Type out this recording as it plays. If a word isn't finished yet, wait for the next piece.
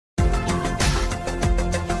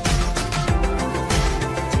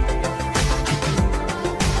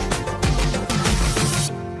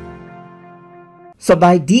So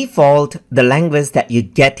by default, the language that you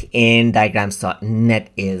get in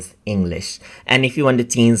diagrams.net is English. And if you want to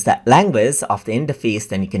change that language of the interface,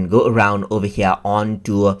 then you can go around over here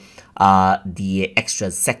onto the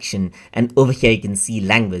extras section. And over here, you can see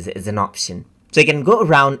language is an option. So you can go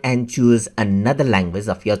around and choose another language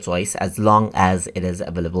of your choice as long as it is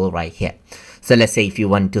available right here. So let's say if you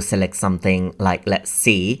want to select something like, let's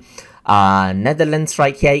say, Netherlands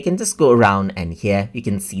right here, you can just go around and here you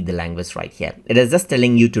can see the language right here. It is just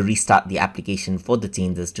telling you to restart the application for the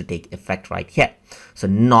changes to take effect right here. So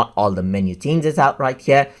not all the menu changes out right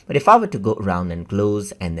here, but if I were to go around and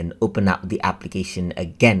close and then open up the application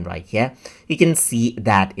again right here, you can see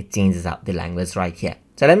that it changes out the language right here.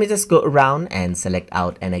 So let me just go around and select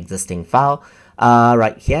out an existing file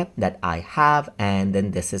right here that I have, and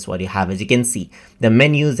then this is what you have. As you can see, the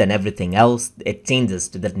menus and everything else, it changes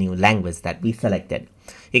to the new language that we selected.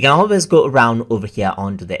 You can always go around over here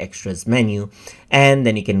onto the extras menu, and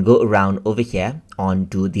then you can go around over here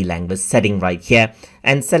onto the language setting right here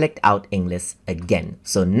and select out English again.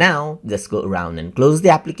 So now just go around and close the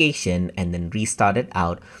application and then restart it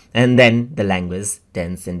out, and then the language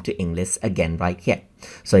turns into English again right here.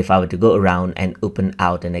 So if I were to go around and open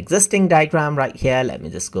out an existing diagram right here, let me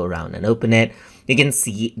just go around and open it, you can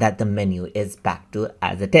see that the menu is back to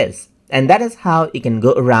as it is. And that is how you can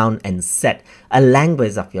go around and set a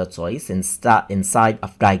language of your choice inside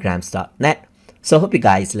of diagrams.net. So hope you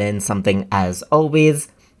guys learned something as always.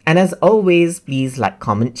 And as always, please like,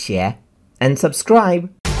 comment, share, and subscribe.